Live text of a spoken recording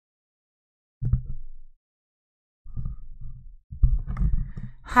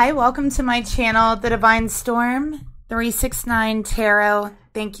Hi, welcome to my channel, The Divine Storm 369 Tarot.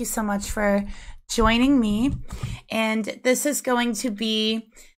 Thank you so much for joining me. And this is going to be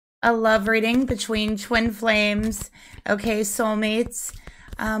a love reading between twin flames, okay, soulmates,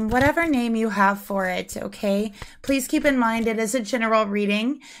 whatever name you have for it, okay? Please keep in mind it is a general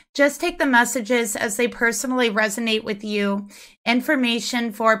reading. Just take the messages as they personally resonate with you.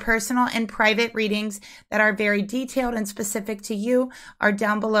 Information for personal and private readings that are very detailed and specific to you are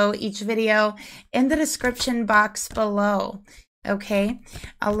down below each video in the description box below, okay?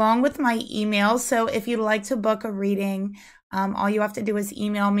 Along with my email. So if you'd like to book a reading, all you have to do is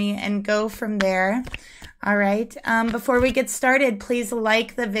email me and go from there. All right. Before we get started, please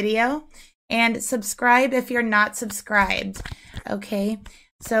like the video and subscribe if you're not subscribed. Okay.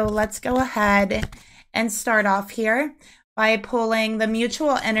 So let's go ahead and start off here by pulling the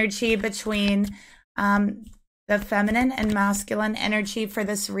mutual energy between the feminine and masculine energy for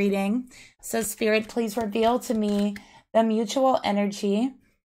this reading. So Spirit, please reveal to me the mutual energy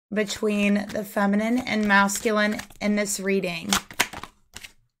between the feminine and masculine in this reading.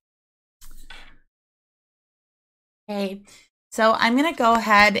 Okay, so I'm going to go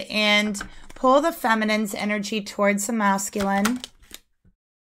ahead and pull the feminine's energy towards the masculine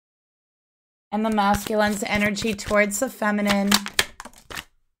and the masculine's energy towards the feminine.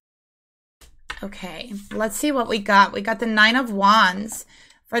 Okay, let's see what we got. We got the Nine of Wands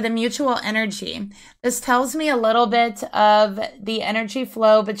for the mutual energy. This tells me a little bit of the energy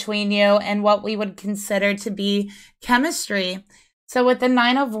flow between you and what we would consider to be chemistry. So with the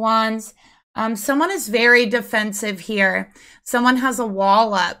Nine of Wands, someone is very defensive here. Someone has a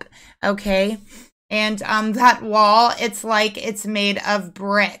wall up, okay? And that wall, it's like it's made of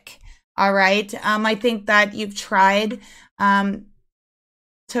brick, all right? I think that you've tried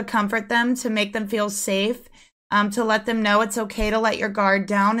to comfort them, to make them feel safe, to let them know it's okay to let your guard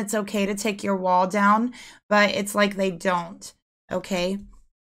down. It's okay to take your wall down, but it's like they don't, okay?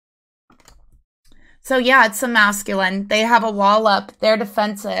 So yeah, it's a masculine. They have a wall up. They're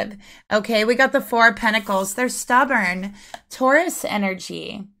defensive. Okay, we got the Four of Pentacles. They're stubborn. Taurus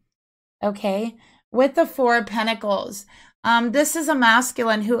energy. Okay, with the Four of Pentacles. This is a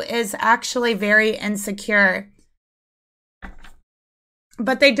masculine who is actually very insecure.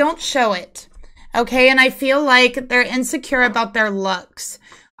 But they don't show it. Okay, and I feel like they're insecure about their looks.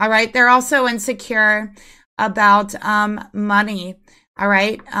 All right, they're also insecure about money. All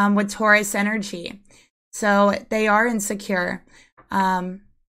right, with Taurus energy. So they are insecure.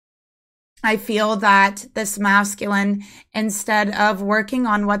 I feel that this masculine, instead of working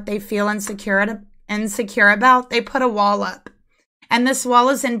on what they feel insecure about, they put a wall up. And this wall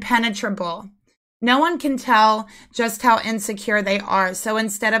is impenetrable. No one can tell just how insecure they are. So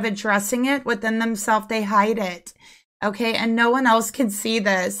instead of addressing it within themselves, they hide it. Okay, and no one else can see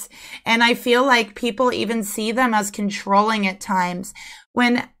this. And I feel like people even see them as controlling at times,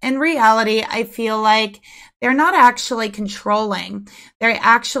 when in reality, I feel like they're not actually controlling. They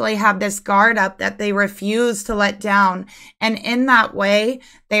actually have this guard up that they refuse to let down. And in that way,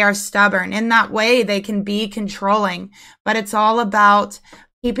 they are stubborn. In that way, they can be controlling. But it's all about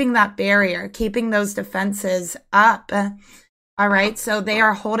keeping that barrier, keeping those defenses up. All right, so they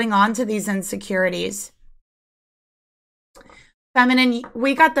are holding on to these insecurities. Feminine,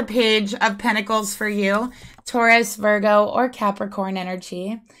 we got the Page of Pentacles for you, Taurus, Virgo, or Capricorn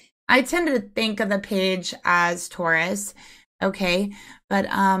energy. I tend to think of the Page as Taurus, okay? But,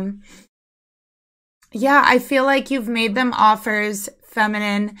 yeah, I feel like you've made them offers,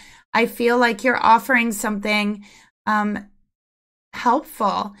 feminine. I feel like you're offering something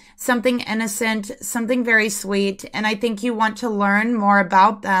helpful, something innocent, something very sweet. And I think you want to learn more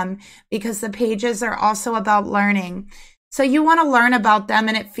about them because the pages are also about learning. So you want to learn about them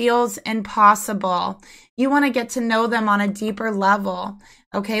and it feels impossible. You want to get to know them on a deeper level,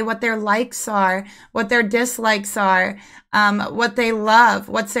 okay? What their likes are, what their dislikes are, what they love,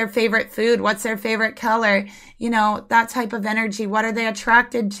 what's their favorite food, what's their favorite color, you know, that type of energy. What are they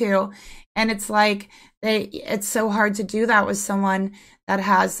attracted to? And it's like, it's so hard to do that with someone that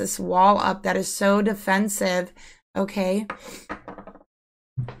has this wall up that is so defensive, okay?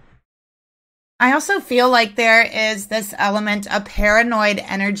 I also feel like there is this element of paranoid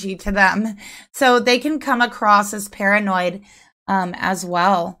energy to them. So they can come across as paranoid as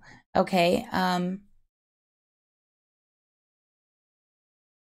well. Okay.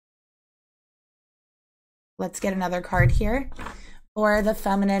 Let's get another card here for the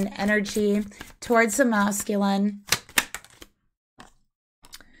feminine energy towards the masculine.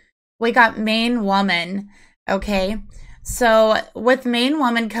 We got main woman. Okay. So with main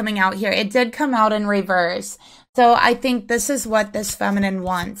woman coming out here, it did come out in reverse. So I think this is what this feminine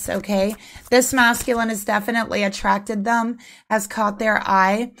wants, okay? This masculine has definitely attracted them, has caught their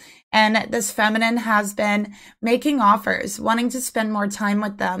eye, and this feminine has been making offers, wanting to spend more time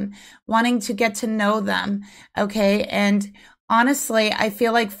with them, wanting to get to know them, okay? And honestly, I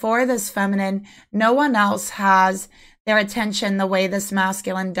feel like for this feminine, no one else has their attention the way this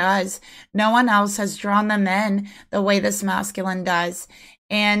masculine does. No one else has drawn them in the way this masculine does.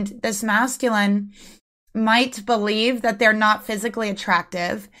 And this masculine might believe that they're not physically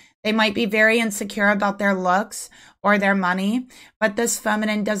attractive. They might be very insecure about their looks or their money, but this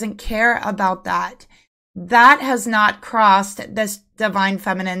feminine doesn't care about that. That has not crossed this divine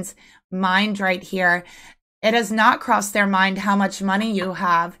feminine's mind right here. It has not crossed their mind how much money you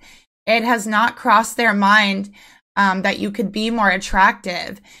have. It has not crossed their mind that you could be more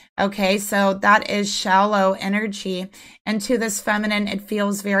attractive. Okay, so that is shallow energy. And to this feminine, it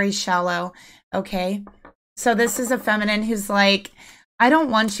feels very shallow. Okay, so this is a feminine who's like, I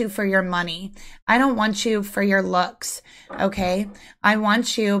don't want you for your money. I don't want you for your looks. Okay, I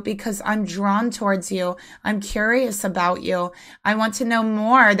want you because I'm drawn towards you. I'm curious about you. I want to know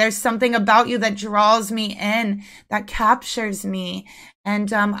more. There's something about you that draws me in, that captures me.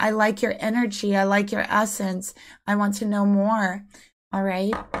 And I like your energy. I like your essence. I want to know more. All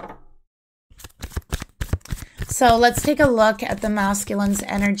right. So let's take a look at the masculine's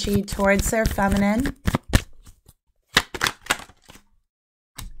energy towards their feminine.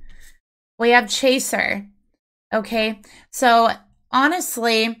 We have chaser. Okay. So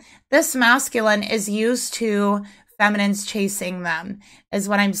honestly, this masculine is used to feminines chasing them, is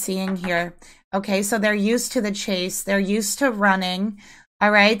what I'm seeing here. Okay, so they're used to the chase. They're used to running.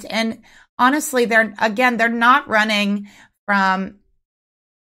 All right. And honestly, they're not running from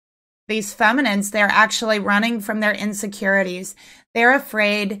these feminines. They're actually running from their insecurities. They're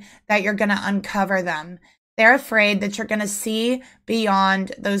afraid that you're going to uncover them. They're afraid that you're going to see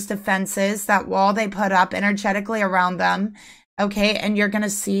beyond those defenses, that wall they put up energetically around them. Okay. And you're going to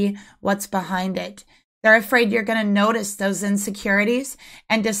see what's behind it. They're afraid you're going to notice those insecurities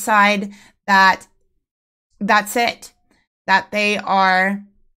and decide that that's it, that they are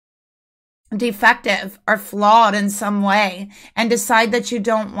defective or flawed in some way, and decide that you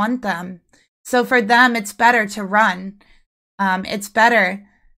don't want them. So for them, it's better to run. It's better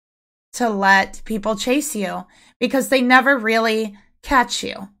to let people chase you because they never really catch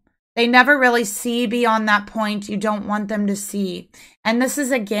you. They never really see beyond that point you don't want them to see. And this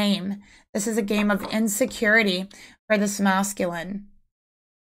is a game. This is a game of insecurity for this masculine.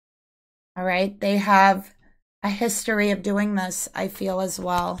 All right. They have a history of doing this, I feel, as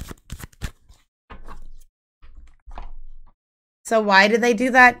well. So why do they do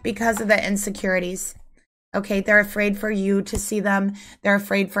that? Because of the insecurities. Okay. They're afraid for you to see them. They're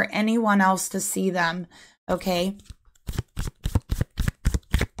afraid for anyone else to see them. Okay.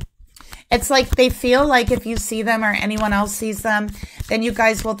 It's like they feel like if you see them or anyone else sees them, then you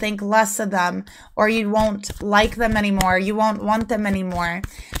guys will think less of them, or you won't like them anymore. You won't want them anymore.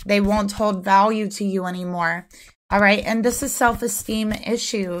 They won't hold value to you anymore. All right. And this is self-esteem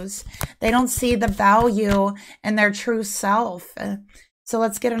issues. They don't see the value in their true self. So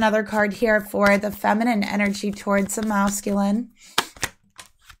let's get another card here for the feminine energy towards the masculine.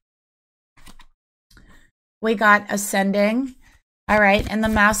 We got ascending. All right. And the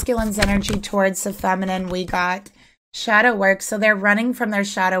masculine's energy towards the feminine, we got shadow work. So they're running from their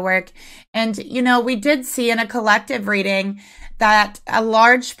shadow work. And, you know, we did see in a collective reading that a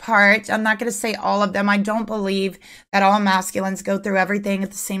large part, I'm not going to say all of them, I don't believe that all masculines go through everything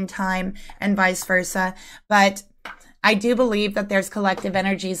at the same time and vice versa. But I do believe that there's collective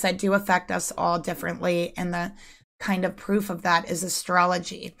energies that do affect us all differently. And the kind of proof of that is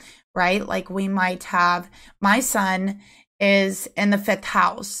astrology, right? Like we might have, my son is in the 5th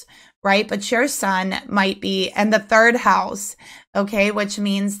house, right? But your son might be in the 3rd house, okay? Which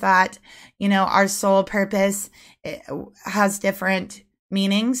means that, you know, our soul purpose has different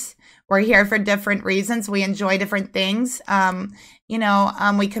meanings. We're here for different reasons. We enjoy different things.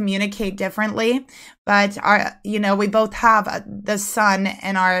 We communicate differently, but we both have the sun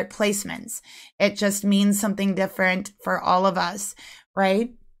in our placements. It just means something different for all of us,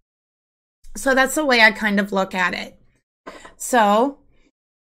 right? So that's the way I kind of look at it. So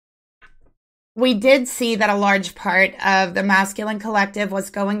we did see that a large part of the masculine collective was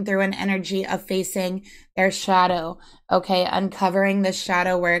going through an energy of facing their shadow, okay, uncovering the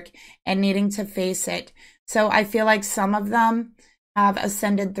shadow work and needing to face it. So I feel like some of them have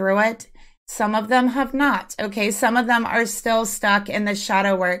ascended through it. Some of them have not, okay? Some of them are still stuck in the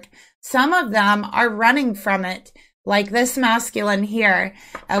shadow work. Some of them are running from it. like this masculine here,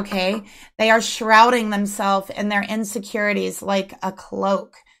 okay? They are shrouding themselves in their insecurities like a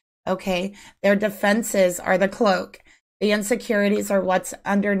cloak, okay? Their defenses are the cloak. The insecurities are what's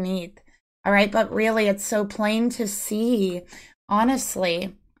underneath, all right? But really, it's so plain to see,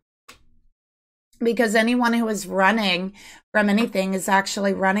 honestly, because anyone who is running from anything is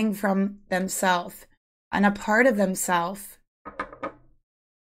actually running from themselves and a part of themselves.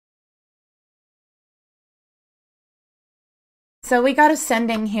 So we got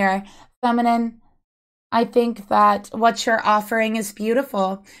ascending here. Feminine, I think that what you're offering is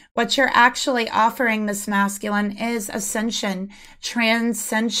beautiful. What you're actually offering this masculine is ascension,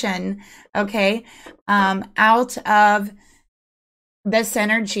 transcension, okay? Out of this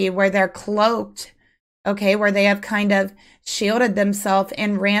energy where they're cloaked, okay? Where they have kind of shielded themselves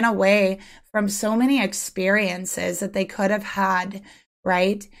and ran away from so many experiences that they could have had,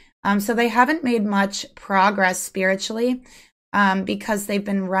 right? So they haven't made much progress spiritually. Because they've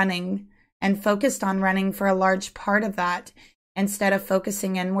been running and focused on running for a large part of that, instead of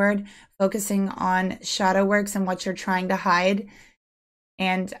focusing inward, focusing on shadow works and what you're trying to hide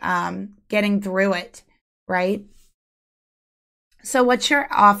and getting through it, right? So what you're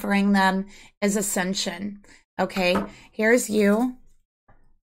offering them is ascension, okay? Here's you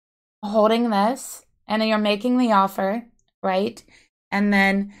holding this, and you're making the offer, right? And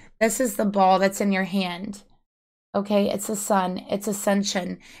then this is the ball that's in your hand. Okay, it's the sun, it's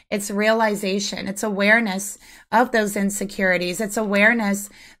ascension, it's realization, it's awareness of those insecurities. It's awareness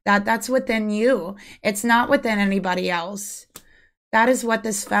that that's within you. It's not within anybody else. That is what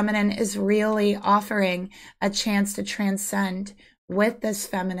this feminine is really offering, a chance to transcend with this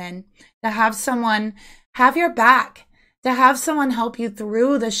feminine, to have someone have your back, to have someone help you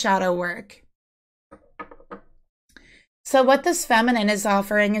through the shadow work. So what this feminine is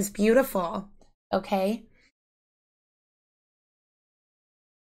offering is beautiful, okay?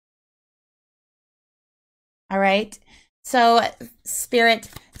 All right. So Spirit,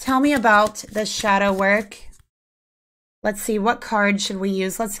 tell me about the shadow work. Let's see, what card should we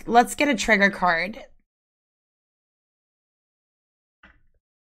use? Let's get a trigger card.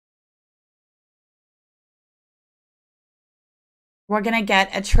 We're going to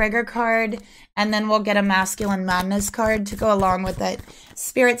get a trigger card, and then we'll get a masculine madness card to go along with it.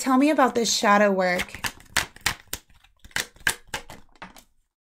 Spirit, tell me about this shadow work.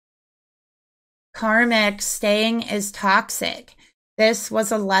 Karmic, staying is toxic. This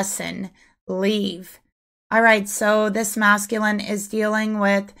was a lesson. Leave. All right, so this masculine is dealing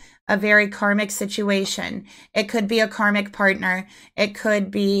with a very karmic situation. It could be a karmic partner. It could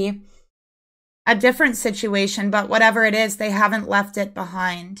be a different situation, but whatever it is, they haven't left it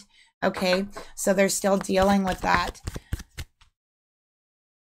behind. Okay, so they're still dealing with that.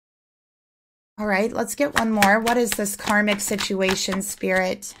 All right, let's get one more. What is this karmic situation,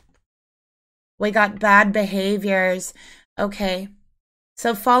 Spirit? We got bad behaviors. Okay.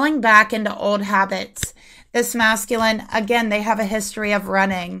 So falling back into old habits. This masculine, again, they have a history of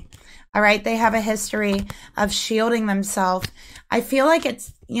running. All right. They have a history of shielding themselves. I feel like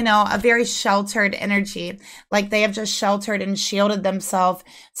it's, you know, a very sheltered energy. Like they have just sheltered and shielded themselves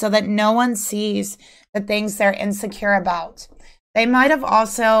so that no one sees the things they're insecure about. They might have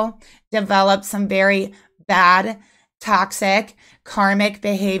also developed some very bad, toxic, karmic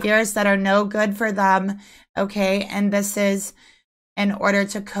behaviors that are no good for them, okay? And this is in order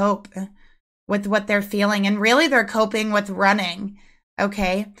to cope with what they're feeling. And really, they're coping with running,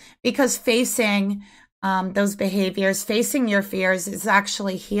 okay? Because facing those behaviors, facing your fears is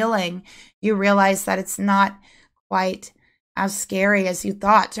actually healing. You realize that it's not quite as scary as you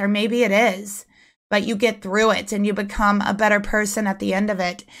thought, or maybe it is, but you get through it and you become a better person at the end of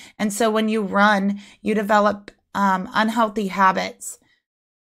it. And so when you run, you develop unhealthy habits.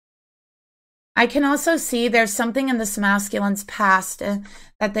 I can also see there's something in this masculine's past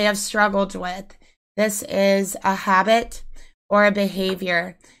that they have struggled with. This is a habit or a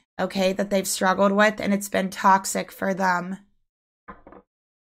behavior, okay, that they've struggled with, and it's been toxic for them.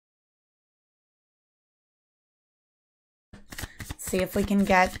 Let's see if we can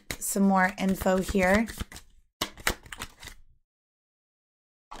get some more info here.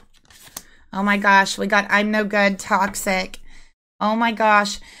 Oh my gosh, we got I'm no good, toxic. Oh my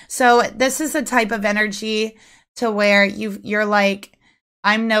gosh. So this is a type of energy to where you're like,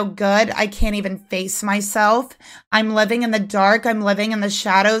 I'm no good. I can't even face myself. I'm living in the dark. I'm living in the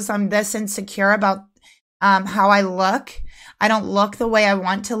shadows. I'm this insecure about how I look. I don't look the way I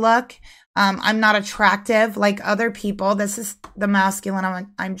want to look. I'm not attractive like other people. This is the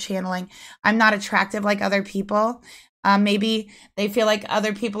masculine I'm channeling. I'm not attractive like other people. Maybe they feel like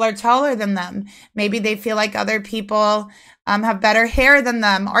other people are taller than them. Maybe they feel like other people have better hair than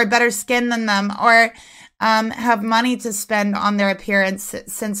them, or better skin than them, or have money to spend on their appearance,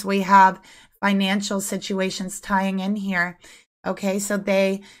 since we have financial situations tying in here. Okay, so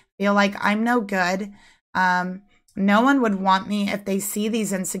they feel like I'm no good. No one would want me if they see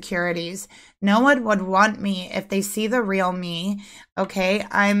these insecurities. No one would want me if they see the real me. Okay,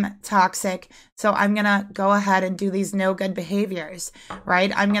 I'm toxic, so I'm going to go ahead and do these no good behaviors,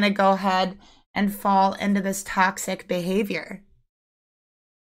 right? I'm going to go ahead and fall into this toxic behavior.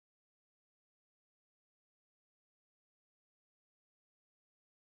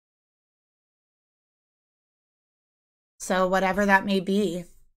 So whatever that may be,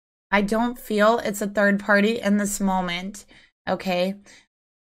 I don't feel it's a third party in this moment, okay?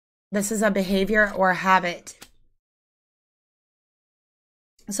 This is a behavior or habit.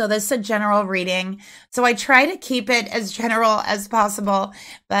 So this is a general reading. So I try to keep it as general as possible,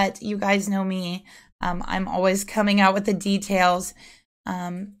 but you guys know me. I'm always coming out with the details,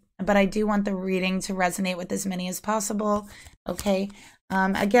 but I do want the reading to resonate with as many as possible, okay?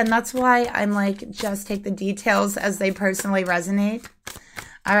 Again, that's why I'm like, just take the details as they personally resonate.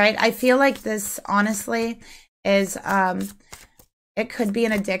 All right, I feel like this, honestly, is, it could be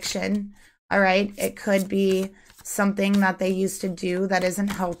an addiction, all right? It could be something that they used to do that isn't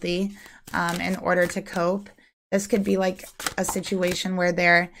healthy in order to cope. This could be like a situation where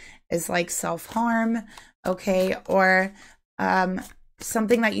there is like self-harm, okay? Or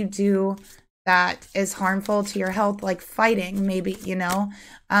something that you do that is harmful to your health, like fighting, maybe, you know,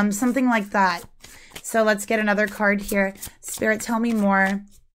 something like that. So let's get another card here. Spirit, tell me more.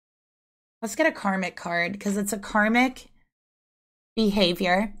 Let's get a karmic card, because it's a karmic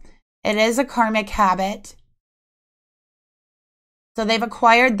behavior. It is a karmic habit. So they've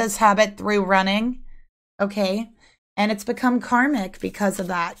acquired this habit through running, okay? And it's become karmic because of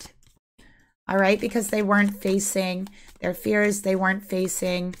that. All right, because they weren't facing their fears. They weren't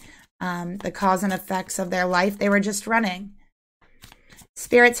facing the cause and effects of their life. They were just running.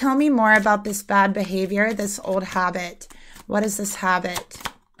 Spirit, tell me more about this bad behavior, this old habit. What is this habit?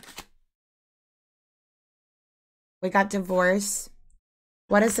 We got divorce.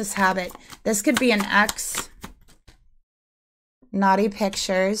 What is this habit? This could be an ex. Naughty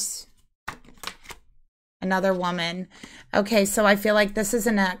pictures. Another woman. Okay, so I feel like this is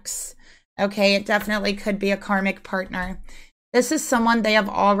an ex. Okay, it definitely could be a karmic partner. This is someone they have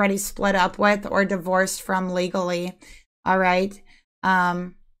already split up with or divorced from legally. All right.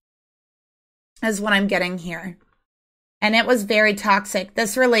 Is what I'm getting here. And it was very toxic.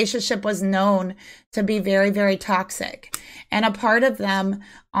 This relationship was known to be very, very toxic. And a part of them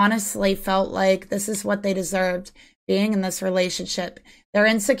honestly felt like this is what they deserved, being in this relationship. Their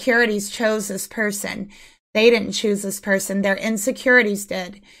insecurities chose this person. They didn't choose this person. Their insecurities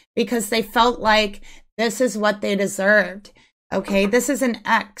did, because they felt like this is what they deserved. Okay, this is an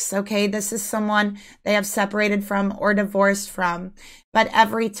ex, okay? This is someone they have separated from or divorced from. But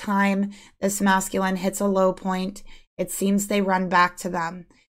every time this masculine hits a low point, it seems they run back to them.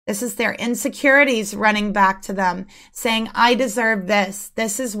 This is their insecurities running back to them, saying, I deserve this.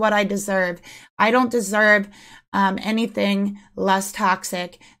 This is what I deserve. I don't deserve anything less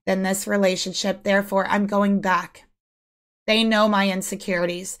toxic than this relationship. Therefore, I'm going back. They know my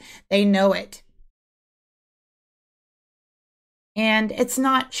insecurities. They know it. And it's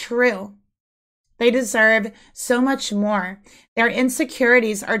not true. They deserve so much more. Their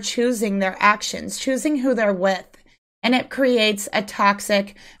insecurities are choosing their actions, choosing who they're with. And it creates a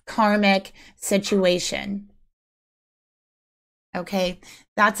toxic, karmic situation. Okay,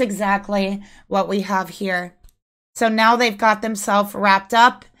 that's exactly what we have here. So now they've got themselves wrapped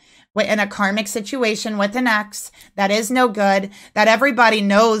up in a karmic situation with an ex that is no good, that everybody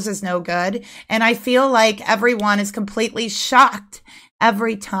knows is no good. And I feel like everyone is completely shocked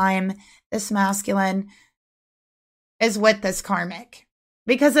every time this masculine is with this karmic,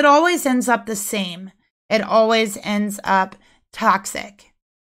 because it always ends up the same. It always ends up toxic.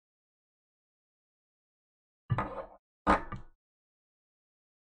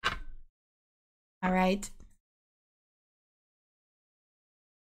 All right.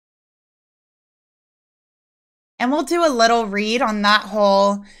 And we'll do a little read on that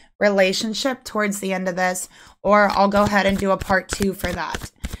whole relationship towards the end of this, or I'll go ahead and do a part 2 for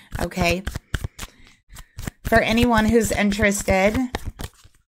that. Okay. For anyone who's interested,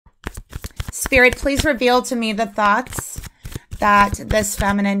 Spirit, please reveal to me the thoughts that this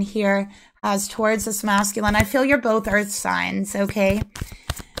feminine here has towards this masculine. I feel you're both earth signs, okay?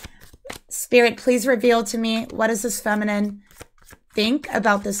 Spirit, please reveal to me, what does this feminine think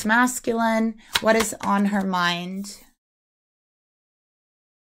about this masculine? What is on her mind?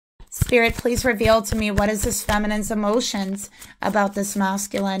 Spirit, please reveal to me, what is this feminine's emotions about this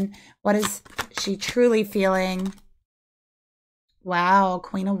masculine? What is she truly feeling? Wow,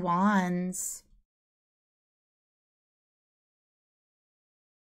 Queen of Wands.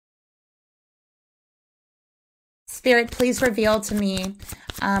 Spirit, please reveal to me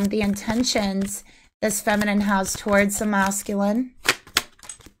the intentions this feminine has towards the masculine.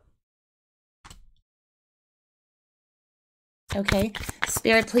 Okay.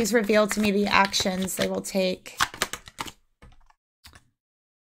 Spirit, please reveal to me the actions they will take.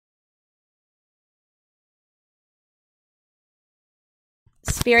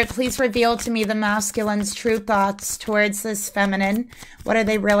 Spirit, please reveal to me the masculine's true thoughts towards this feminine. What are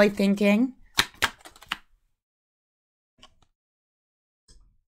they really thinking?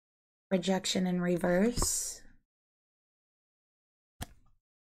 Rejection in reverse.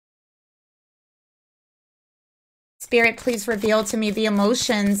 Spirit, please reveal to me the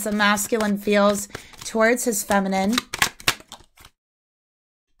emotions the masculine feels towards his feminine.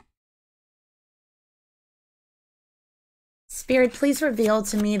 Spirit, please reveal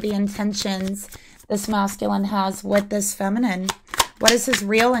to me the intentions this masculine has with this feminine. What is his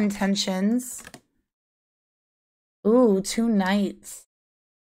real intentions? Ooh, 2 knights.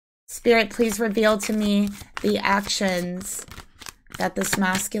 Spirit, please reveal to me the actions that this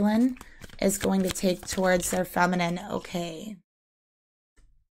masculine is going to take towards their feminine. Okay.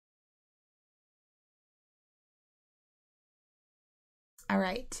 All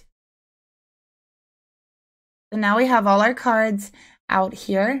right. So now we have all our cards out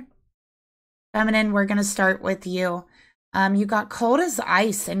here. Feminine, we're going to start with you. You got cold as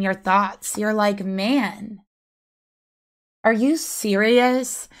ice in your thoughts. You're like, man, are you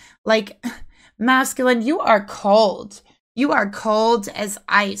serious? Like, masculine, you are cold. You are cold as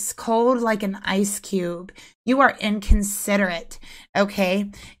ice, cold like an ice cube. You are inconsiderate,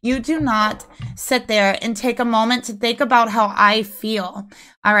 okay? You do not sit there and take a moment to think about how I feel,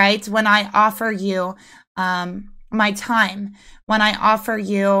 all right? When I offer you my time, when I offer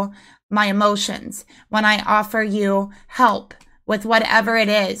you my emotions, when I offer you help with whatever it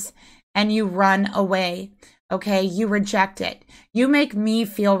is, and you run away. Okay, you reject it. You make me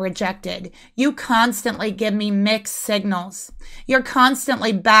feel rejected. You constantly give me mixed signals. You're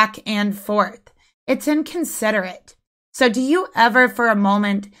constantly back and forth. It's inconsiderate. So do you ever for a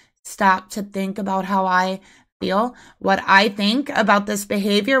moment stop to think about how I feel, what I think about this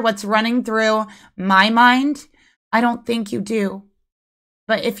behavior, what's running through my mind? I don't think you do.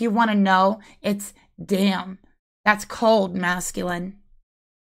 But if you want to know, it's damn. That's cold, masculine.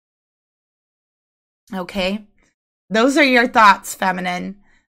 Okay? Those are your thoughts, feminine.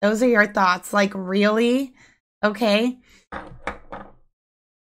 Those are your thoughts. Like, really? Okay?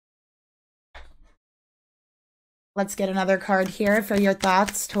 Let's get another card here for your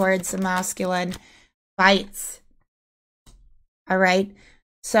thoughts towards the masculine. Fights. All right?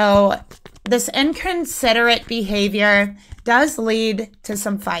 So, this inconsiderate behavior does lead to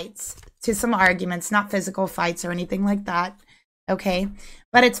some fights, to some arguments, not physical fights or anything like that. Okay?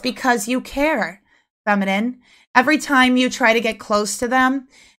 But it's because you care, feminine. Every time you try to get close to them,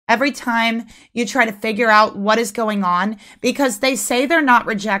 every time you try to figure out what is going on, because they say they're not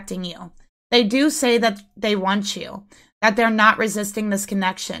rejecting you. They do say that they want you, that they're not resisting this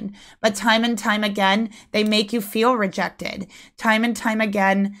connection. But time and time again, they make you feel rejected. Time and time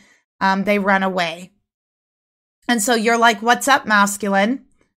again, they run away. And so you're like, what's up, masculine?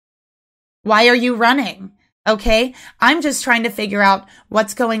 Why are you running? Okay, I'm just trying to figure out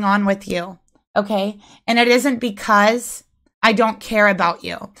what's going on with you. Okay, and it isn't because I don't care about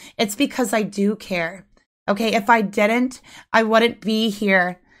you. It's because I do care. Okay, if I didn't, I wouldn't be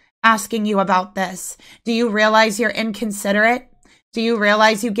here asking you about this. Do you realize you're inconsiderate? Do you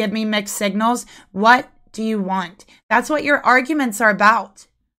realize you give me mixed signals? What do you want? That's what your arguments are about.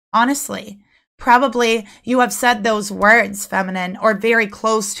 Honestly, probably you have said those words, feminine, or very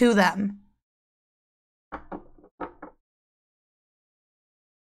close to them.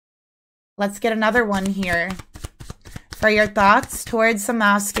 Let's get another one here for your thoughts towards the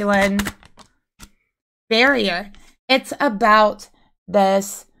masculine. Barrier. It's about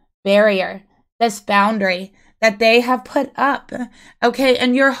this barrier, this boundary that they have put up. Okay,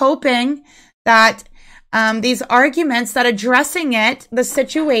 and you're hoping that these arguments, that addressing it, the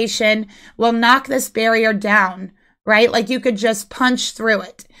situation, will knock this barrier down, right? Like you could just punch through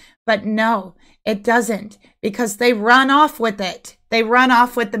it. But no, it doesn't, because they run off with it. They run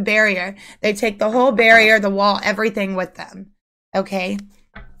off with the barrier. They take the whole barrier, the wall, everything with them. Okay?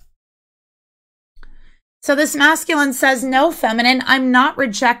 So this masculine says, no, feminine, I'm not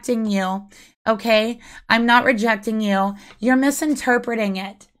rejecting you. Okay? I'm not rejecting you. You're misinterpreting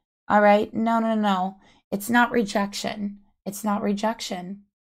it. All right? No, no, no. It's not rejection. It's not rejection.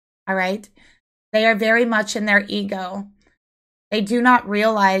 All right? They are very much in their ego. They do not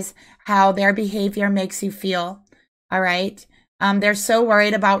realize how their behavior makes you feel. All right? They're so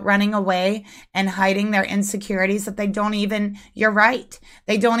worried about running away and hiding their insecurities that they don't even, you're right,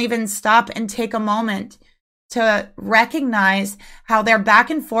 they don't even stop and take a moment to recognize how their back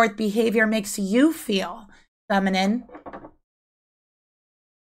and forth behavior makes you feel, feminine.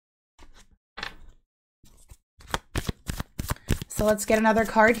 So let's get another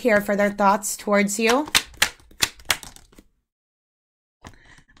card here for their thoughts towards you.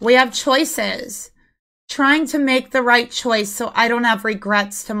 We have choices. Trying to make the right choice so I don't have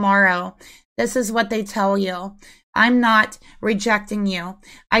regrets tomorrow. This is what they tell you. I'm not rejecting you.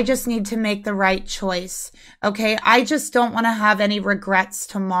 I just need to make the right choice. Okay? I just don't want to have any regrets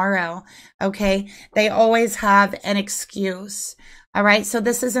tomorrow. Okay? They always have an excuse. All right? So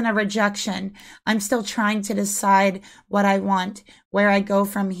this isn't a rejection. I'm still trying to decide what I want, where I go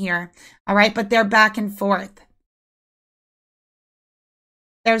from here. All right? But they're back and forth.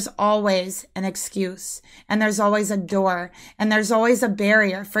 There's always an excuse, and there's always a door, and there's always a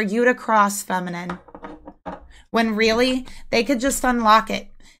barrier for you to cross, feminine. When really, they could just unlock it.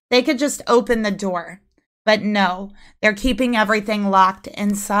 They could just open the door. But no, they're keeping everything locked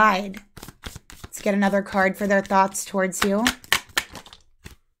inside. Let's get another card for their thoughts towards you.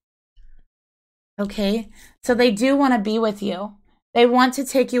 Okay, so they do want to be with you. They want to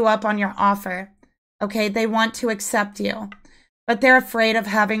take you up on your offer. Okay, they want to accept you. But they're afraid of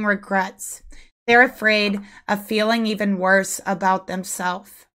having regrets. They're afraid of feeling even worse about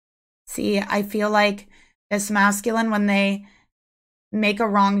themselves. See, I feel like this masculine, when they make a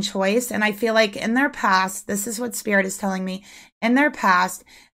wrong choice, and I feel like in their past, this is what Spirit is telling me, in their past,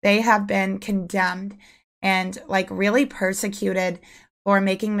 they have been condemned and like really persecuted for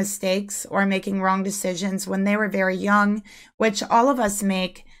making mistakes or making wrong decisions when they were very young, which all of us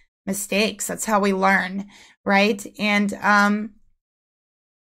make mistakes. That's how we learn, right? And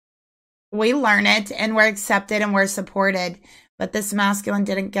we learn it and we're accepted and we're supported. But this masculine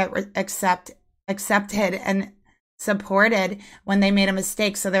didn't get accepted and supported when they made a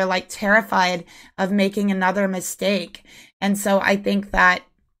mistake. So they're like terrified of making another mistake. And so I think that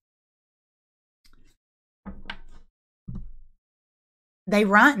they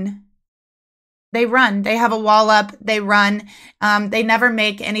run. They run. They have a wall up. They run. They never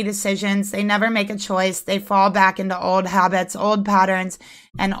make any decisions. They never make a choice. They fall back into old habits, old patterns,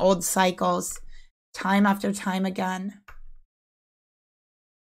 and old cycles time after time again.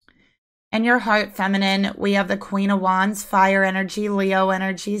 In your heart, feminine, we have the Queen of Wands, fire energy, Leo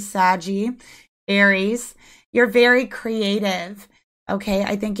energy, Saggy, Aries. You're very creative. Okay.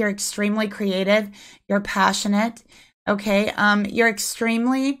 I think you're extremely creative. You're passionate. Okay. You're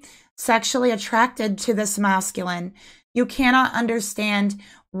extremely sexually attracted to this masculine. You cannot understand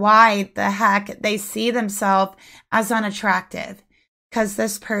why the heck they see themselves as unattractive, because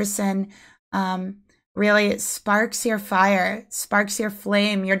this person really sparks your fire, sparks your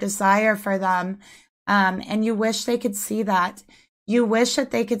flame, your desire for them. And you wish they could see that. You wish that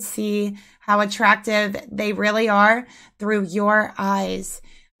they could see how attractive they really are through your eyes.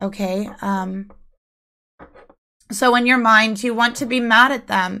 Okay. So in your mind, you want to be mad at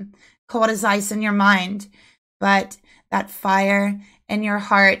them, cold as ice in your mind, but that fire in your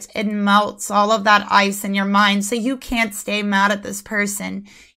heart, it melts all of that ice in your mind. So you can't stay mad at this person,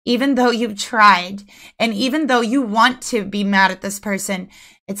 even though you've tried. And even though you want to be mad at this person,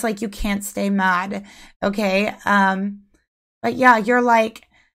 it's like you can't stay mad. Okay. But yeah, you're like,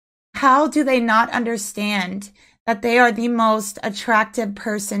 how do they not understand that they are the most attractive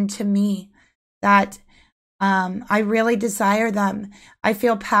person to me? That I really desire them. I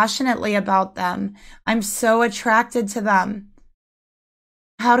feel passionately about them. I'm so attracted to them.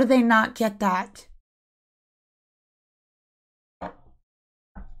 How do they not get that?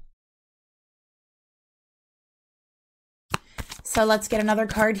 So let's get another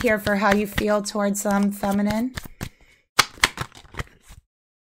card here for how you feel towards them, feminine.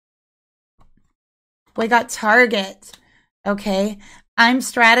 We got target. Okay. I'm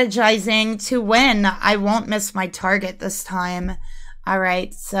strategizing to win. I won't miss my target this time. All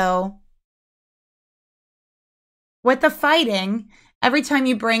right. So with the fighting, every time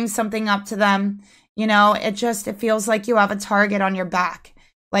you bring something up to them, you know, it feels like you have a target on your back.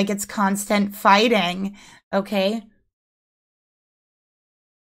 Like it's constant fighting. Okay.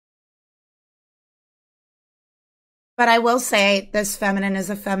 But I will say this feminine is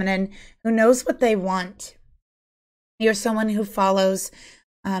a feminine who knows what they want. You're someone who follows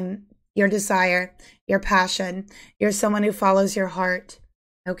your desire, your passion. You're someone who follows your heart.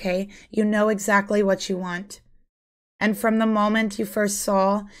 Okay? You know exactly what you want. And from the moment you first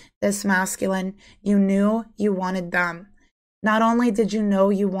saw this masculine, you knew you wanted them. Not only did you know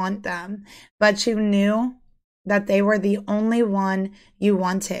you want them, but you knew that they were the only one you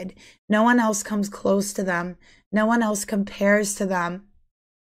wanted. No one else comes close to them. No one else compares to them.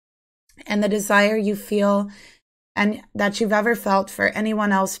 And the desire you feel and that you've ever felt for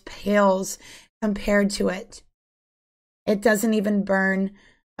anyone else pales compared to it. It doesn't even burn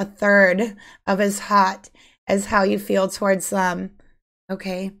a third of as hot as how you feel towards them.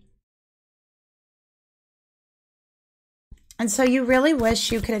 Okay? And so you really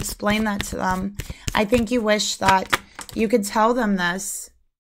wish you could explain that to them. I think you wish that you could tell them this.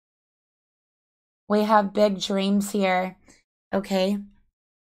 We have big dreams here. Okay?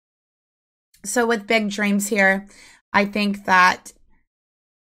 So with big dreams here, I think that,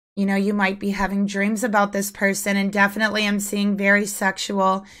 you know, you might be having dreams about this person, and definitely I'm seeing very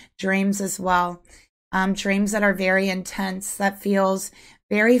sexual dreams as well. Dreams that are very intense, that feels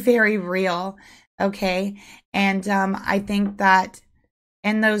very, very real. Okay. And I think that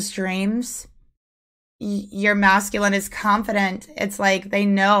in those dreams, your masculine is confident. It's like they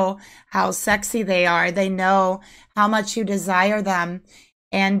know how sexy they are. They know how much you desire them.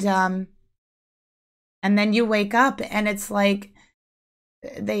 And then you wake up and it's like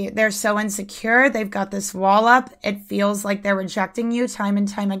they're so insecure. They've got this wall up. It feels like they're rejecting you time and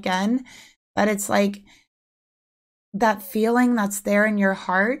time again. But it's like that feeling that's there in your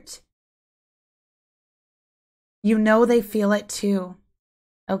heart, you know they feel it too,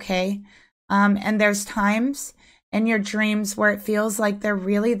 okay? And there's times in your dreams where it feels like they're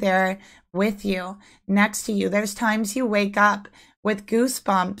really there with you, next to you. There's times you wake up with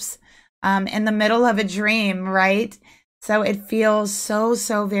goosebumps in the middle of a dream, right? So it feels so,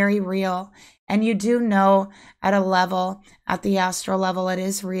 so very real. And you do know at a level, at the astral level, it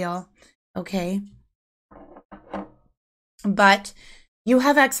is real, okay? But you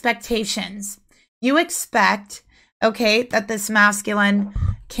have expectations. You expect, okay, that this masculine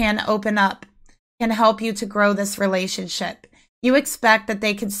can open up, can help you to grow this relationship. You expect that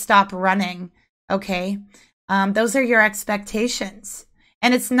they can stop running, okay? Those are your expectations.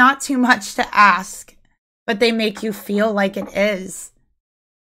 And it's not too much to ask, but they make you feel like it is.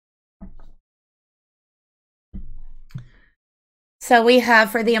 So we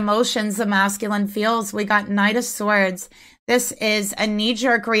have, for the emotions the masculine feels, we got Knight of Swords. This is a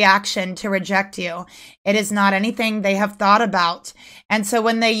knee-jerk reaction to reject you. It is not anything they have thought about. And so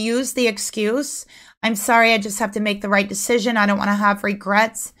when they use the excuse, I'm sorry, I just have to make the right decision. I don't want to have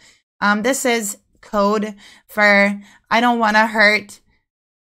regrets. This is code for I don't want to hurt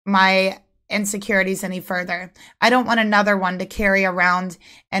my insecurities any further. I don't want another one to carry around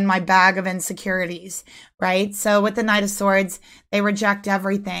in my bag of insecurities, right? So with the Knight of Swords, they reject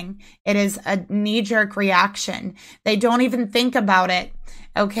everything. It is a knee-jerk reaction. They don't even think about it,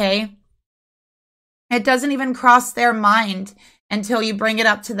 okay? It doesn't even cross their mind until you bring it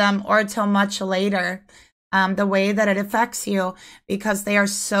up to them or until much later. The way that it affects you, because they are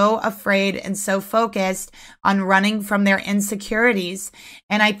so afraid and so focused on running from their insecurities.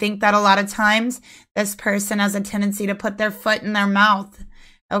 And I think that a lot of times this person has a tendency to put their foot in their mouth,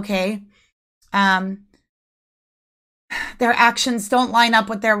 okay? Their actions don't line up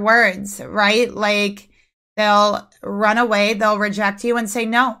with their words, right? Like they'll run away, they'll reject you and say,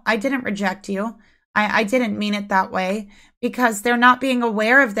 no, I didn't reject you. I didn't mean it that way, because they're not being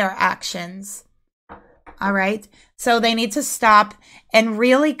aware of their actions. All right. So they need to stop and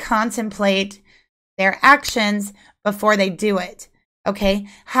really contemplate their actions before they do it. Okay.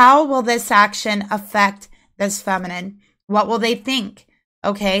 How will this action affect this feminine? What will they think?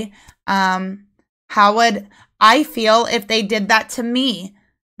 Okay. How would I feel if they did that to me?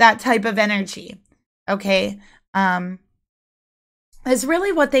 That type of energy. Okay. Is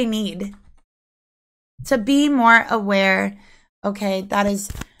really what they need to be more aware. Okay. That is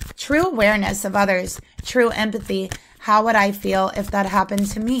true awareness of others, true empathy. How would I feel if that happened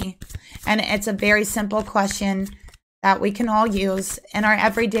to me? And it's a very simple question that we can all use in our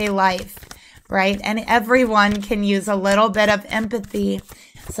everyday life, right? And everyone can use a little bit of empathy.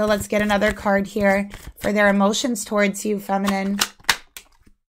 So let's get another card here for their emotions towards you, feminine.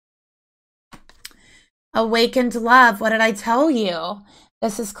 Awakened love. What did I tell you?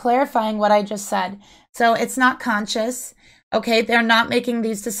 This is clarifying what I just said. So it's not conscious. Okay, they're not making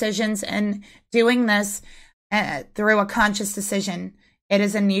these decisions and doing this through a conscious decision. It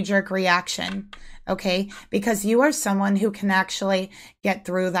is a knee-jerk reaction, okay? Because you are someone who can actually get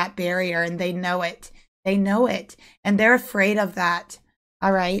through that barrier, and they know it. They know it, and they're afraid of that,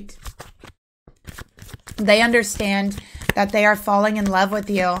 all right? They understand that they are falling in love with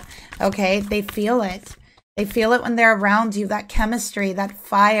you, okay? They feel it. They feel it when they're around you, that chemistry, that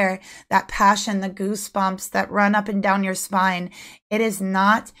fire, that passion, the goosebumps that run up and down your spine. It is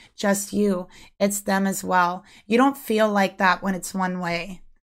not just you. It's them as well. You don't feel like that when it's one way,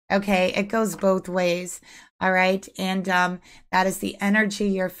 okay? It goes both ways, all right? And that is the energy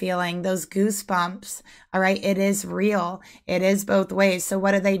you're feeling, those goosebumps, all right? It is real. It is both ways. So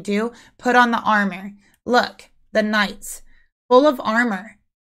what do? Put on the armor. Look, the knights, full of armor.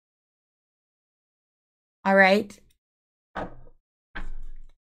 All right.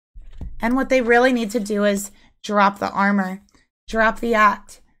 And what they really need to do is drop the armor, drop the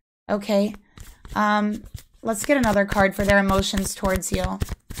act. Okay. Let's get another card for their emotions towards you.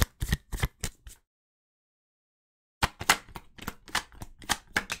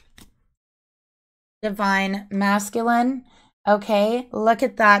 Divine Masculine. Okay. Look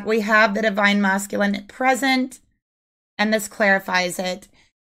at that. We have the Divine Masculine present, and this clarifies it.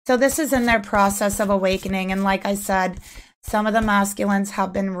 So this is in their process of awakening. And like I said, some of the masculines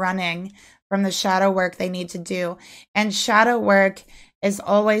have been running from the shadow work they need to do. And shadow work is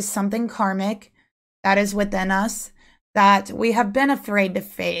always something karmic that is within us that we have been afraid to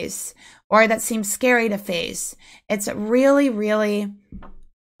face or that seems scary to face. It's really, really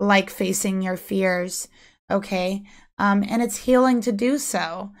like facing your fears, okay? And it's healing to do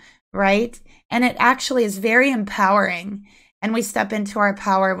so, right? And it actually is very empowering. And we step into our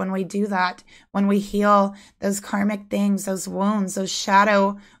power when we do that, when we heal those karmic things, those wounds, those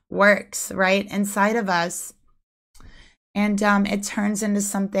shadow works, right, inside of us. And it turns into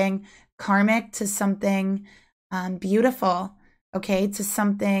something karmic, to something beautiful, okay, to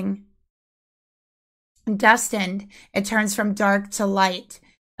something destined. It turns from dark to light,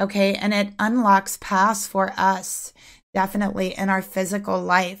 okay, and it unlocks paths for us, definitely in our physical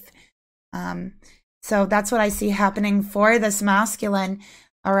life. So that's what I see happening for this masculine,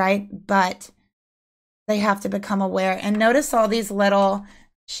 all right? But they have to become aware. And notice all these little,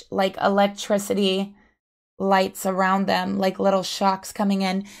 like, electricity lights around them, like little shocks coming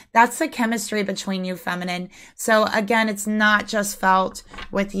in. That's the chemistry between you, feminine. So again, it's not just felt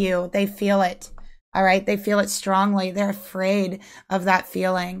with you. They feel it, all right? They feel it strongly. They're afraid of that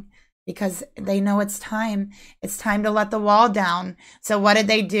feeling because they know it's time. It's time to let the wall down. So what did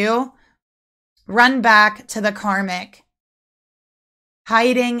they do? Run back to the karmic,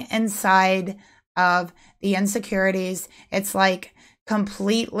 hiding inside of the insecurities. It's like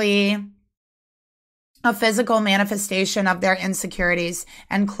completely a physical manifestation of their insecurities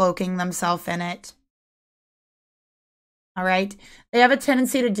and cloaking themselves in it. All right. They have a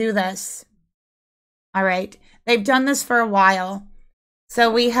tendency to do this. All right. They've done this for a while. So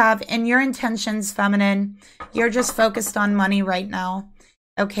we have in your intentions, feminine, you're just focused on money right now.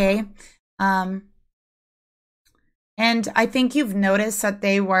 Okay. And I think you've noticed that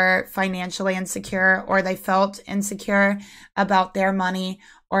they were financially insecure, or they felt insecure about their money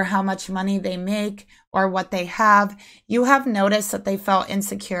or how much money they make or what they have. You have noticed that they felt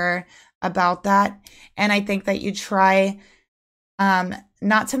insecure about that. And I think that you try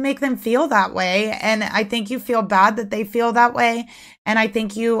not to make them feel that way. And I think you feel bad that they feel that way. And I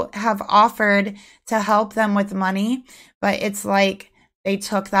think you have offered to help them with money, but it's like they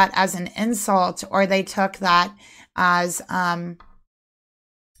took that as an insult, or they took that as,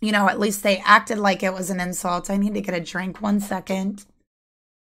 you know, at least they acted like it was an insult. I need to get a drink. 1 second.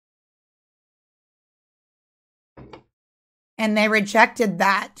 And they rejected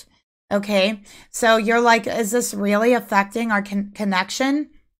that. Okay. So you're like, is this really affecting our connection?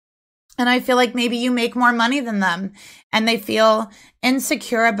 And I feel like maybe you make more money than them and they feel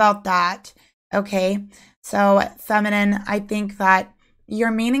insecure about that. Okay. So feminine, I think that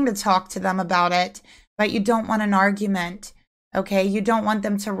you're meaning to talk to them about it, but you don't want an argument. Okay. You don't want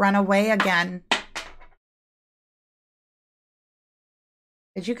them to run away again.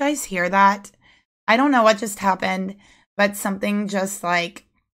 Did you guys hear that? I don't know what just happened, but something just like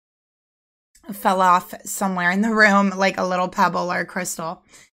fell off somewhere in the room, like a little pebble or a crystal.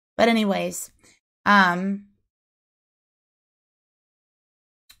 But anyways, what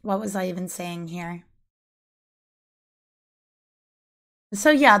was I even saying here? So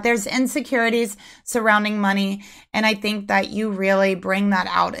yeah, there's insecurities surrounding money. And I think that you really bring that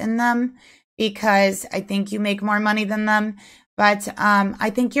out in them because I think you make more money than them. But I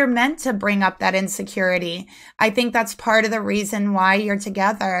think you're meant to bring up that insecurity. I think that's part of the reason why you're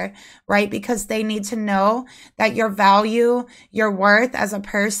together, right? Because they need to know that your value, your worth as a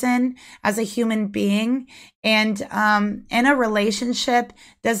person, as a human being, and in a relationship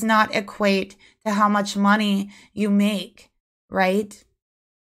does not equate to how much money you make, right?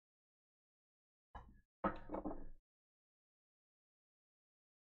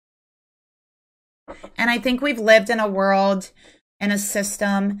 And I think we've lived in a world, in a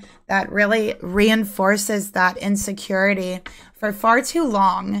system that really reinforces that insecurity for far too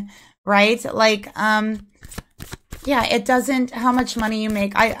long, right? Like, yeah, it doesn't, how much money you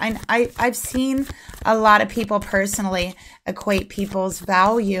make. I've seen a lot of people personally equate people's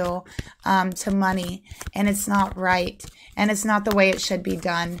value to money, and it's not right. And it's not the way it should be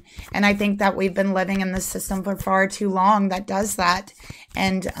done. And I think that we've been living in this system for far too long that does that.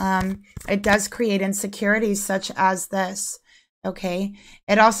 And it does create insecurities such as this. Okay.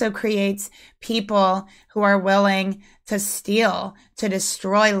 It also creates people who are willing to steal, to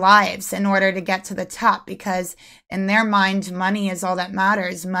destroy lives in order to get to the top, because in their mind, money is all that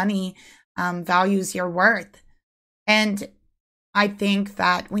matters. Money values your worth. And I think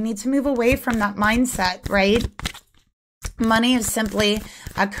that we need to move away from that mindset, right? Money is simply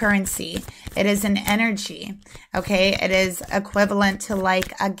a currency. It is an energy, okay? It is equivalent to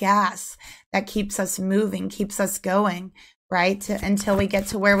like a gas that keeps us moving, keeps us going, right? Until we get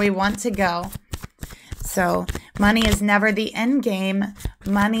to where we want to go. So money is never the end game.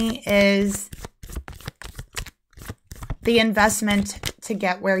 Money is the investment to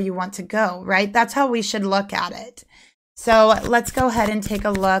get where you want to go, right? That's how we should look at it. So let's go ahead and take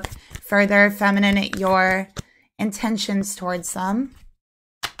a look further, feminine, at your intentions towards them.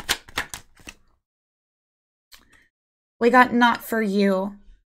 We got not for you,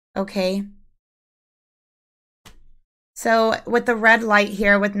 okay? So with the red light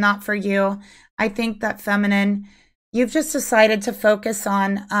here with not for you, I think that feminine, you've just decided to focus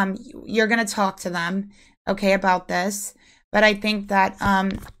on, you're going to talk to them, okay, about this. But I think that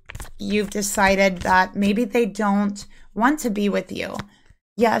you've decided that maybe they don't want to be with you.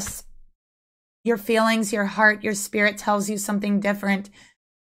 Yes, your feelings, your heart, your spirit tells you something different.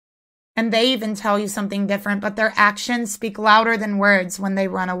 And they even tell you something different, but their actions speak louder than words when they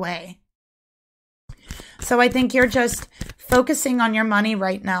run away. So I think you're just focusing on your money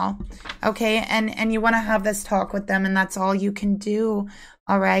right now, okay? And you want to have this talk with them, and that's all you can do,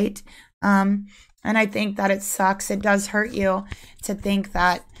 all right? And I think that it sucks. It does hurt you to think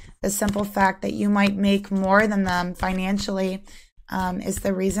that the simple fact that you might make more than them financially is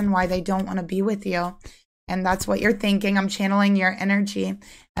the reason why they don't want to be with you. And that's what you're thinking. I'm channeling your energy,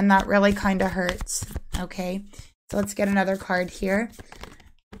 and that really kind of hurts, okay? So let's get another card here.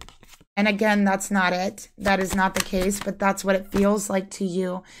 And again, that's not it. That is not the case, but that's what it feels like to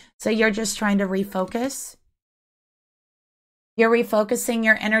you. So you're just trying to refocus. You're refocusing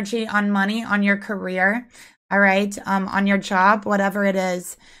your energy on money, on your career, all right? On your job, whatever it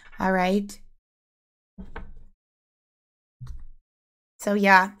is, all right? So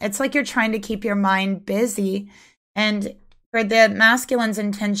yeah, it's like you're trying to keep your mind busy. And for the masculine's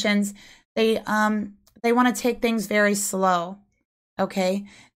intentions, they want to take things very slow, okay?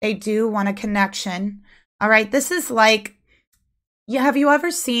 They do want a connection. All right. This is like, have you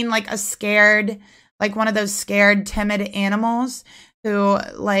ever seen like a scared, like one of those scared, timid animals who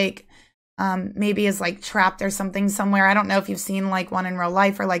like maybe is like trapped or something somewhere? I don't know if you've seen like one in real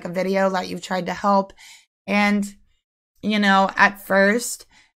life or like a video that you've tried to help. And, you know, at first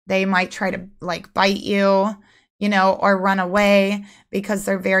they might try to like bite you, you know, or run away because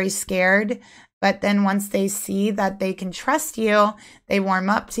they're very scared. But then once they see that they can trust you, they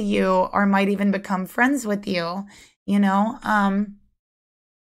warm up to you or might even become friends with you, you know?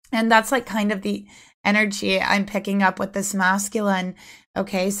 And that's like kind of the energy I'm picking up with this masculine.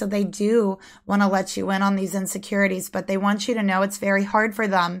 Okay, so they do want to let you in on these insecurities, but they want you to know it's very hard for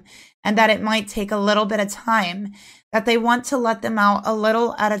them and that it might take a little bit of time, that they want to let them out a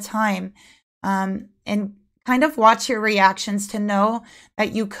little at a time, and kind of watch your reactions to know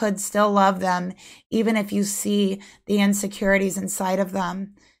that you could still love them, even if you see the insecurities inside of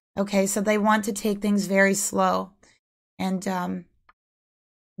them. Okay, so they want to take things very slow. And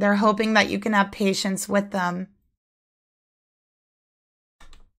they're hoping that you can have patience with them.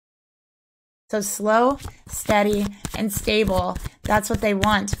 So slow, steady, and stable. That's what they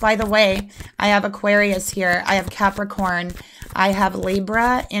want. By the way, I have Aquarius here. I have Capricorn. I have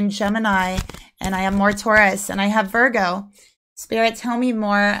Libra and Gemini. And I have more Taurus, and I have Virgo. Spirit, tell me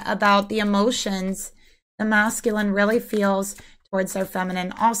more about the emotions the masculine really feels towards their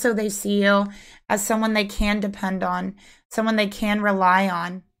feminine. Also, they see you as someone they can depend on, someone they can rely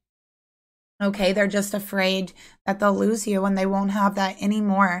on. Okay, they're just afraid that they'll lose you and they won't have that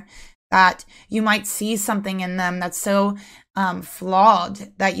anymore. That you might see something in them that's so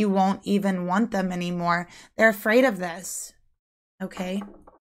flawed that you won't even want them anymore. They're afraid of this. Okay.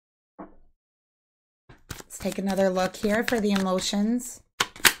 Let's take another look here for the emotions.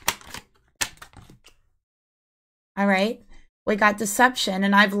 All right. We got deception,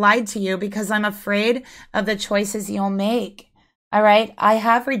 and I've lied to you because I'm afraid of the choices you'll make. All right. I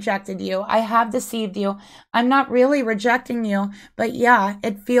have rejected you. I have deceived you. I'm not really rejecting you, but yeah,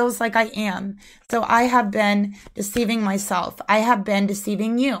 it feels like I am. So I have been deceiving myself. I have been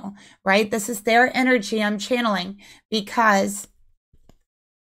deceiving you, right? This is their energy I'm channeling because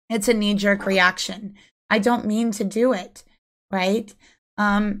it's a knee-jerk reaction. I don't mean to do it, right?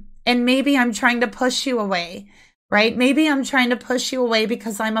 And maybe I'm trying to push you away, right? Maybe I'm trying to push you away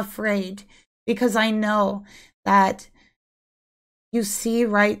because I'm afraid, because I know that you see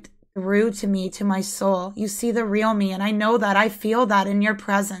right through to me, to my soul. You see the real me, and I know that. I feel that in your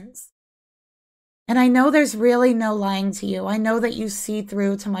presence. And I know there's really no lying to you. I know that you see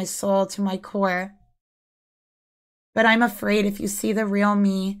through to my soul, to my core. But I'm afraid if you see the real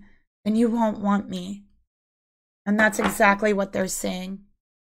me, then you won't want me. And that's exactly what they're saying.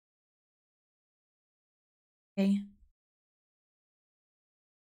 Okay.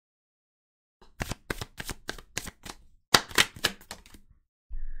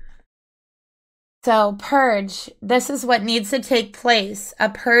 So purge, this is what needs to take place, a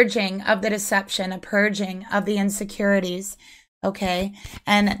purging of the deception, a purging of the insecurities, okay?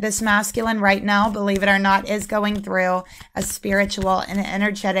 And this masculine right now, believe it or not, is going through a spiritual and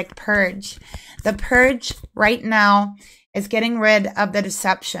energetic purge. The purge right now is getting rid of the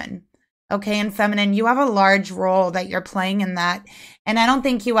deception, okay? And feminine, you have a large role that you're playing in that. And I don't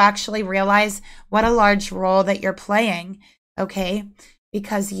think you actually realize what a large role that you're playing, okay?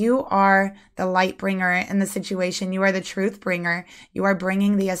 Because you are the light bringer in the situation. You are the truth bringer. You are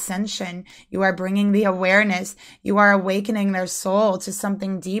bringing the ascension. You are bringing the awareness. You are awakening their soul to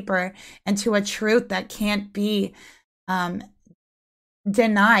something deeper and to a truth that can't be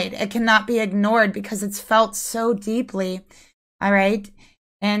denied. It cannot be ignored because it's felt so deeply. All right.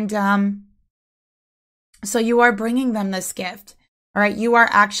 And so you are bringing them this gift. All right, you are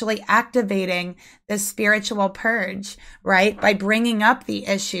actually activating this spiritual purge, right? By bringing up the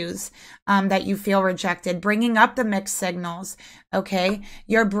issues that you feel rejected, bringing up the mixed signals, okay?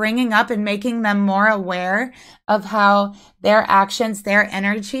 You're bringing up and making them more aware of how their actions, their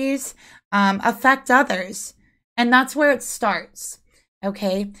energies affect others. And that's where it starts,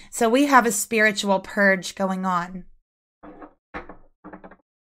 okay? So we have a spiritual purge going on.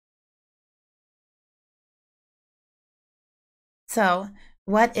 So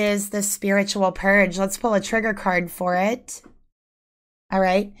what is the spiritual purge? Let's pull a trigger card for it. All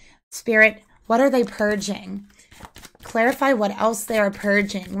right. Spirit, what are they purging? Clarify what else they are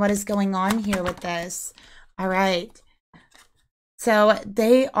purging. What is going on here with this? All right. So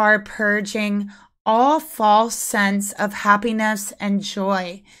they are purging all false sense of happiness and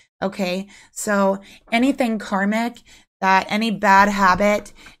joy. Okay. So anything karmic, that any bad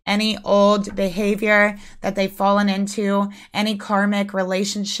habit, any old behavior that they've fallen into, any karmic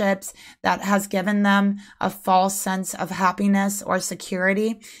relationships that has given them a false sense of happiness or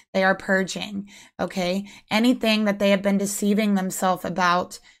security, they are purging, okay? Anything that they have been deceiving themselves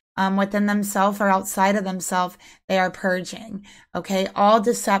about within themselves or outside of themselves, they are purging, okay? All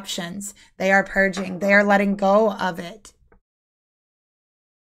deceptions, they are purging. They are letting go of it.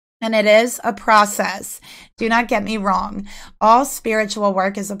 And it is a process. Do not get me wrong. All spiritual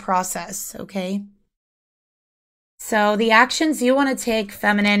work is a process, okay? So the actions you want to take,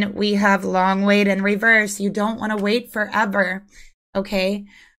 feminine, we have long wait and reverse. You don't want to wait forever, okay?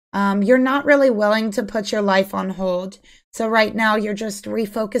 You're not really willing to put your life on hold. So right now, you're just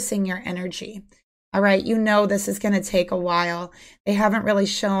refocusing your energy, all right? You know this is going to take a while. They haven't really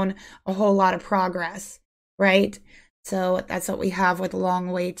shown a whole lot of progress, right? So that's what we have with long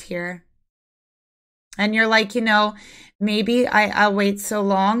wait here. And you're like, you know, maybe I'll wait so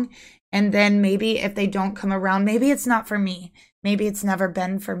long. And then maybe if they don't come around, maybe it's not for me. Maybe it's never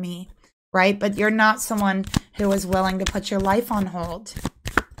been for me, right? But you're not someone who is willing to put your life on hold.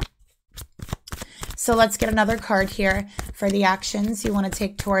 So let's get another card here for the actions you want to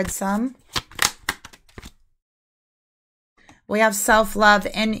take towards them. We have self-love,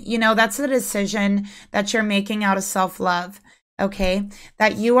 and, you know, that's the decision that you're making out of self-love, okay?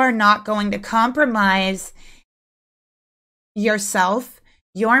 That you are not going to compromise yourself,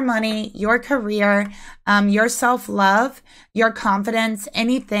 your money, your career, your self-love, your confidence,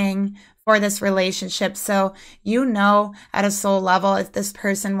 anything for this relationship. So you know at a soul level, if this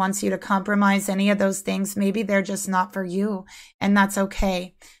person wants you to compromise any of those things, maybe they're just not for you, and that's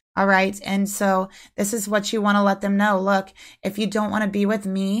okay. All right. And so this is what you want to let them know. Look, if you don't want to be with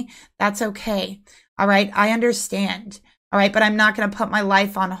me, that's okay. All right. I understand. All right. But I'm not going to put my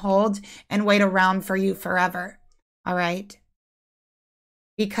life on hold and wait around for you forever. All right.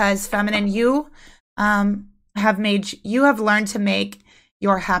 Because feminine, you have learned to make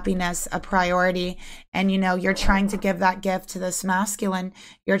your happiness a priority. And, you know, you're trying to give that gift to this masculine.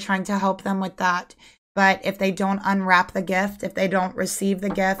 You're trying to help them with that. But if they don't unwrap the gift, if they don't receive the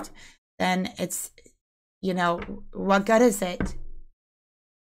gift, then it's, you know, what good is it?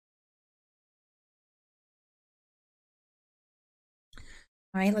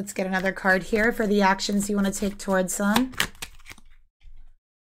 All right, let's get another card here for the actions you want to take towards them.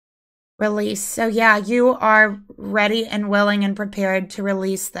 Release. So yeah, you are ready and willing and prepared to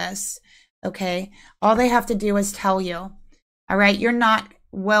release this. Okay. All they have to do is tell you. All right. You're not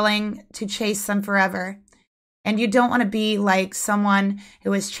willing to chase them forever. And you don't want to be like someone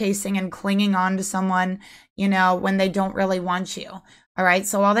who is chasing and clinging on to someone, you know, when they don't really want you. All right.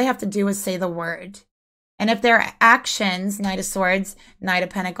 So all they have to do is say the word. And if their actions, Knight of Swords, Knight of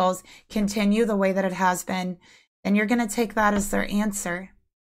Pentacles, continue the way that it has been, then you're going to take that as their answer.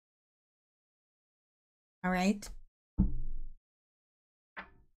 All right.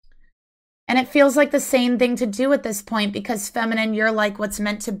 And it feels like the same thing to do at this point because feminine, you're like what's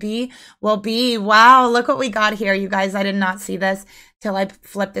meant to be will be. Wow, look what we got here, you guys. I did not see this till I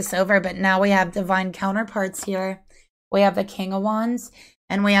flipped this over, but now we have divine counterparts here. We have the King of Wands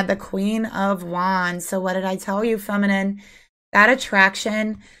and we have the Queen of Wands. So what did I tell you, feminine? That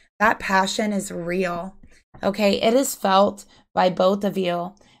attraction, that passion is real. Okay, it is felt by both of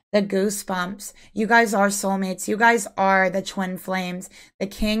you. The goosebumps. You guys are soulmates. You guys are the twin flames. The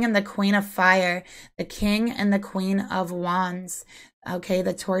King and the Queen of Fire. The King and the Queen of Wands. Okay,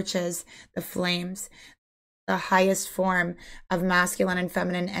 the torches, the flames. The highest form of masculine and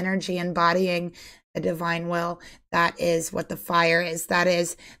feminine energy embodying the divine will. That is what the fire is. That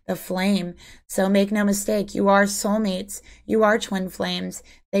is the flame. So make no mistake, you are soulmates. You are twin flames.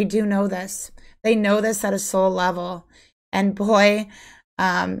 They do know this. They know this at a soul level. And boy,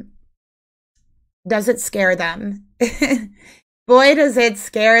 does it scare them? Boy, does it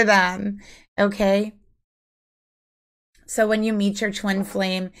scare them. Okay. So when you meet your twin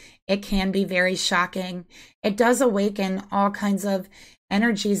flame, it can be very shocking. It does awaken all kinds of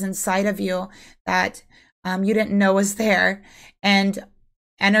energies inside of you that you didn't know was there, and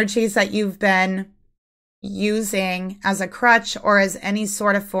energies that you've been using as a crutch or as any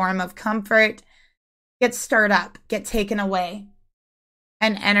sort of form of comfort get stirred up, get taken away.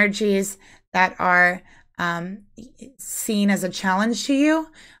 And energies that are seen as a challenge to you,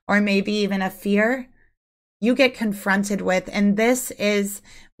 or maybe even a fear, you get confronted with. And this is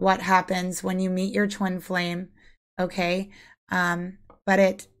what happens when you meet your twin flame, okay? But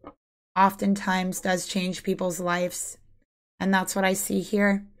it oftentimes does change people's lives. And that's what I see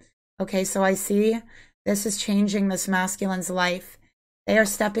here. Okay, so I see this is changing this masculine's life. They are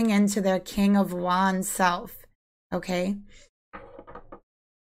stepping into their King of Wands self, okay?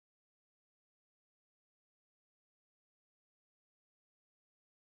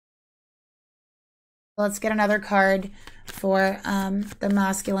 Let's get another card for the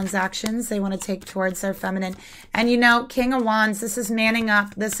masculine's actions they want to take towards their feminine. And you know, King of Wands, this is manning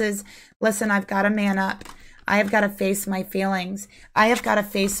up. This is, listen, I've got to man up. I have got to face my feelings. I have got to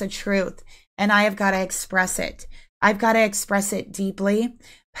face the truth. And I have got to express it. I've got to express it deeply,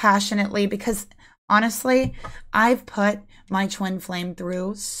 passionately, because honestly, I've put my twin flame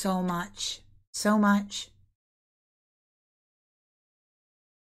through so much. So much.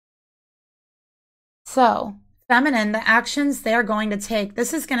 So, feminine, the actions they're going to take,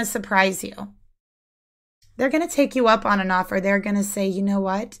 this is going to surprise you. They're going to take you up on an offer. They're going to say, you know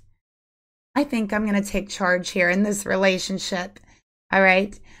what? I think I'm going to take charge here in this relationship. All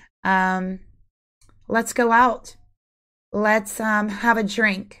right. Let's go out. Let's have a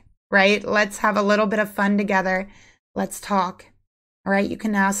drink, right? Let's have a little bit of fun together. Let's talk. All right. You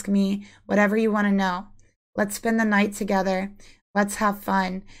can ask me whatever you want to know. Let's spend the night together. Let's have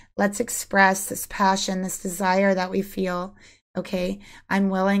fun. Let's express this passion, this desire that we feel. Okay, I'm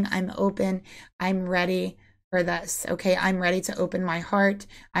willing, I'm open, I'm ready for this. Okay, I'm ready to open my heart.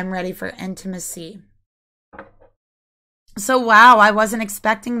 I'm ready for intimacy. So, wow, I wasn't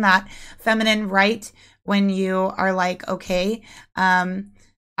expecting that, feminine, right? When you are like, okay,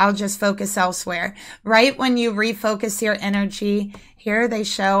 I'll just focus elsewhere. Right when you refocus your energy, here they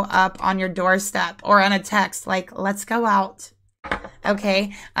show up on your doorstep or on a text like, let's go out.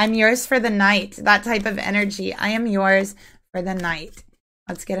 Okay, I'm yours for the night. That type of energy. I am yours for the night.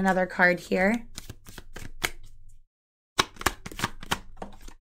 Let's get another card here.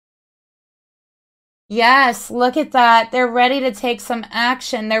 Yes, look at that. They're ready to take some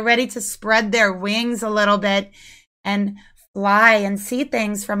action. They're ready to spread their wings a little bit and fly and see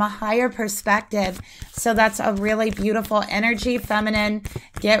things from a higher perspective. So that's a really beautiful energy, feminine.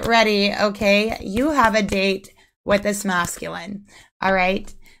 Get ready, okay? You have a date with this masculine, all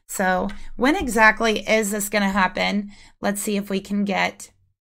right? So when exactly is this going to happen? Let's see if we can get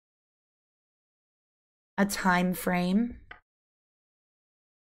a time frame.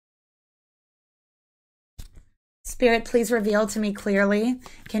 Spirit, please reveal to me clearly.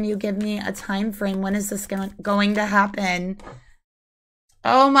 Can you give me a time frame? When is this going to happen?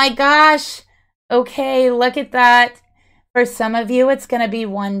 Oh my gosh. Okay, look at that. For some of you, it's going to be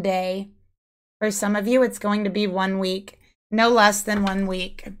one day. For some of you, it's going to be 1 week. No less than 1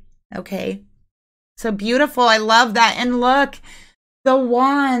 week. Okay. So beautiful. I love that. And look, the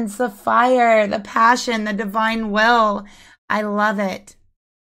wands, the fire, the passion, the divine will. I love it.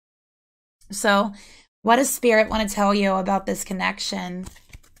 So what does Spirit want to tell you about this connection?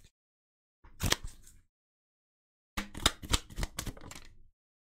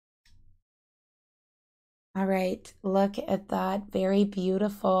 All right, look at that. Very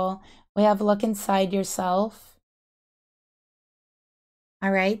beautiful. We have look inside yourself.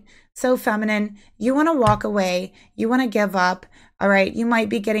 All right, so feminine, you want to walk away. You want to give up. All right, you might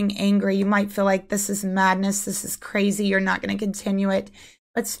be getting angry. You might feel like this is madness. This is crazy. You're not going to continue it.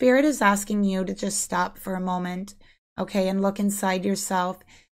 But Spirit is asking you to just stop for a moment, okay, and look inside yourself.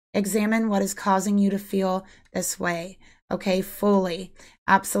 Examine what is causing you to feel this way, okay, fully.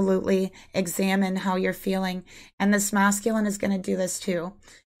 Absolutely examine how you're feeling. And this masculine is going to do this too,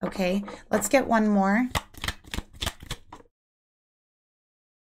 okay? Let's get one more.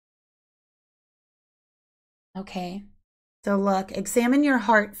 Okay, so look, examine your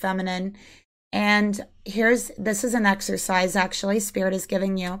heart, feminine. And this is an exercise actually Spirit is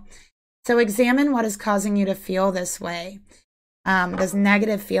giving you. So examine what is causing you to feel this way. Those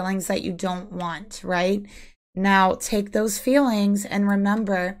negative feelings that you don't want, right? Now take those feelings and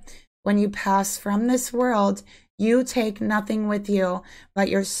remember, when you pass from this world, you take nothing with you but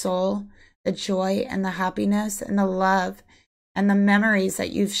your soul, the joy and the happiness and the love and the memories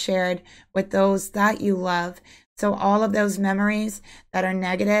that you've shared with those that you love. So all of those memories that are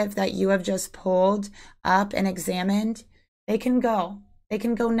negative that you have just pulled up and examined, they can go. They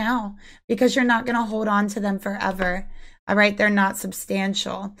can go now because you're not going to hold on to them forever. All right. They're not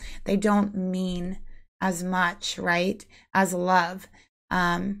substantial. They don't mean as much, right, as love.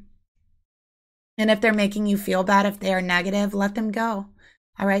 And if they're making you feel bad, if they are negative, let them go.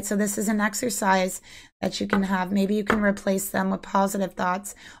 All right, so this is an exercise that you can have. Maybe you can replace them with positive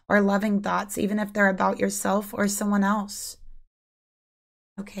thoughts or loving thoughts, even if they're about yourself or someone else.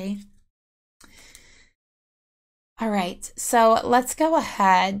 Okay. All right, so let's go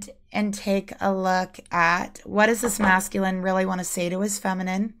ahead and take a look at what does this masculine really want to say to his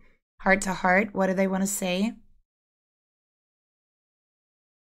feminine, heart to heart. What do they want to say?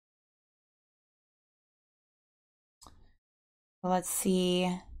 Let's see.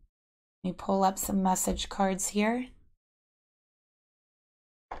 Let me pull up some message cards here.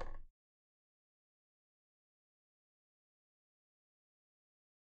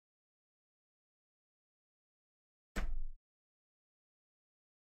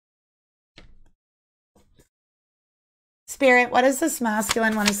 Spirit, what does this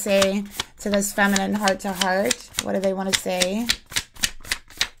masculine want to say to this feminine heart to heart? What do they want to say?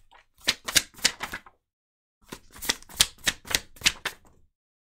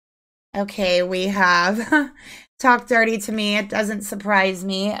 Okay, we have talk dirty to me. It doesn't surprise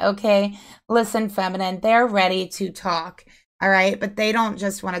me. Okay, listen, feminine, they're ready to talk. All right, but they don't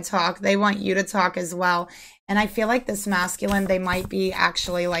just want to talk. They want you to talk as well. And I feel like this masculine, they might be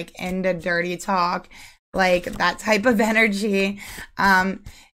actually like into dirty talk, like that type of energy.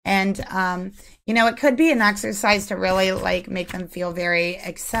 You know, it could be an exercise to really like make them feel very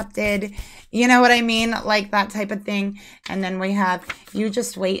accepted. You know what I mean? Like that type of thing. And then we have, you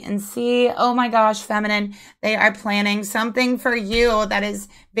just wait and see. Oh my gosh, feminine, they are planning something for you that is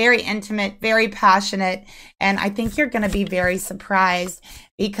very intimate, very passionate. And I think you're going to be very surprised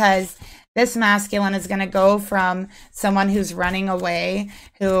because this masculine is going to go from someone who's running away,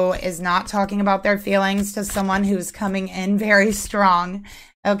 who is not talking about their feelings, to someone who's coming in very strong.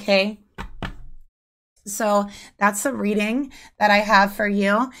 Okay. So that's the reading that I have for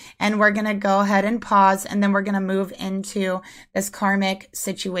you. And we're going to go ahead and pause, and then we're going to move into this karmic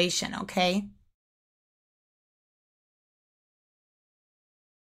situation. Okay.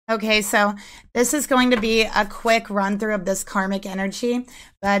 Okay, so this is going to be a quick run through of this karmic energy,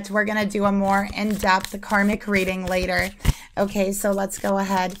 but we're going to do a more in-depth karmic reading later. Okay, so let's go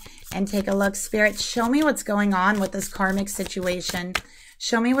ahead and take a look. Spirit, show me what's going on with this karmic situation.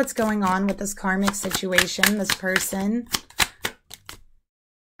 Show me what's going on with this karmic situation, this person.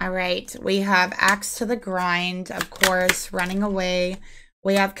 All right, we have axe to the grind, of course, running away.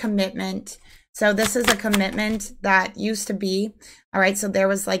 We have commitment. So this is a commitment that used to be. All right, so there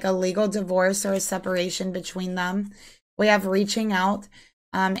was like a legal divorce or a separation between them. We have reaching out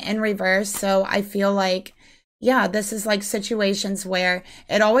in reverse. So I feel like, yeah, this is like situations where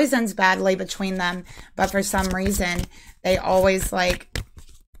it always ends badly between them. But for some reason, they always like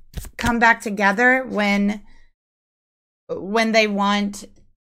come back together when they want...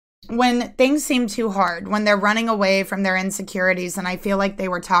 when things seem too hard, when they're running away from their insecurities. And I feel like they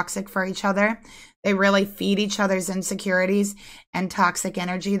were toxic for each other. They really feed each other's insecurities and toxic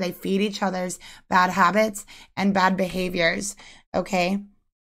energy. They feed each other's bad habits and bad behaviors. Okay.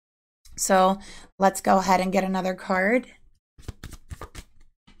 So let's go ahead and get another card.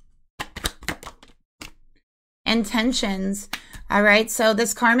 Intentions. All right. So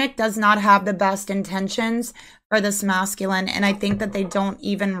this karmic does not have the best intentions for this masculine. And I think that they don't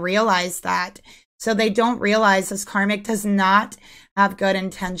even realize that. So they don't realize this karmic does not have good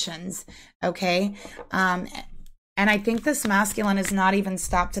intentions. Okay. And I think this masculine has not even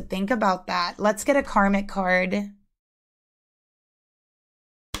stopped to think about that. Let's get a karmic card.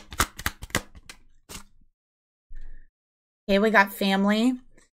 Okay, we got family.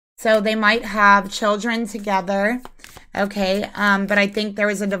 So they might have children together. Okay, but I think there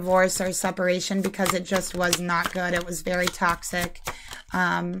was a divorce or separation because it just was not good. It was very toxic.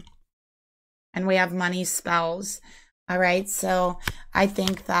 And we have money spells. All right, so I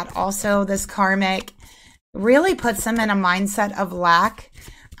think that also this karmic really puts them in a mindset of lack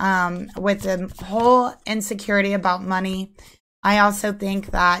with the whole insecurity about money. I also think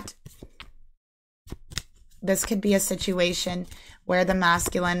that this could be a situation where the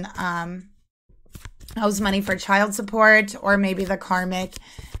masculine owes money for child support, or maybe the karmic,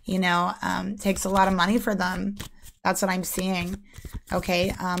 you know, takes a lot of money for them. That's what I'm seeing.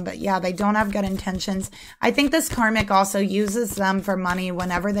 Okay. But yeah, they don't have good intentions. I think this karmic also uses them for money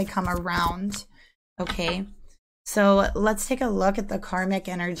whenever they come around. Okay. So let's take a look at the karmic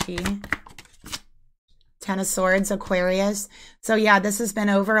energy. Ten of Swords, Aquarius. So yeah, this has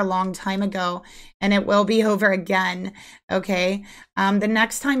been over a long time ago, and it will be over again. Okay. The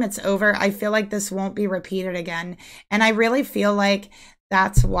next time it's over, I feel like this won't be repeated again. And I really feel like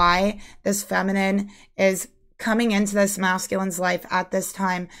that's why this feminine is coming into this masculine's life at this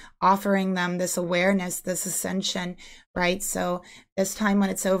time, offering them this awareness, this ascension, right? So this time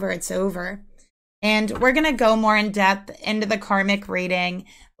when it's over, it's over. And we're going to go more in depth into the karmic reading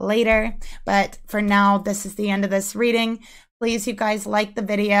later. But for now, this is the end of this reading. Please, you guys, like the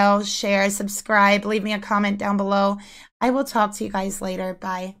video, share, subscribe, leave me a comment down below. I will talk to you guys later.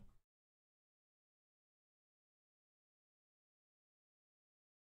 Bye.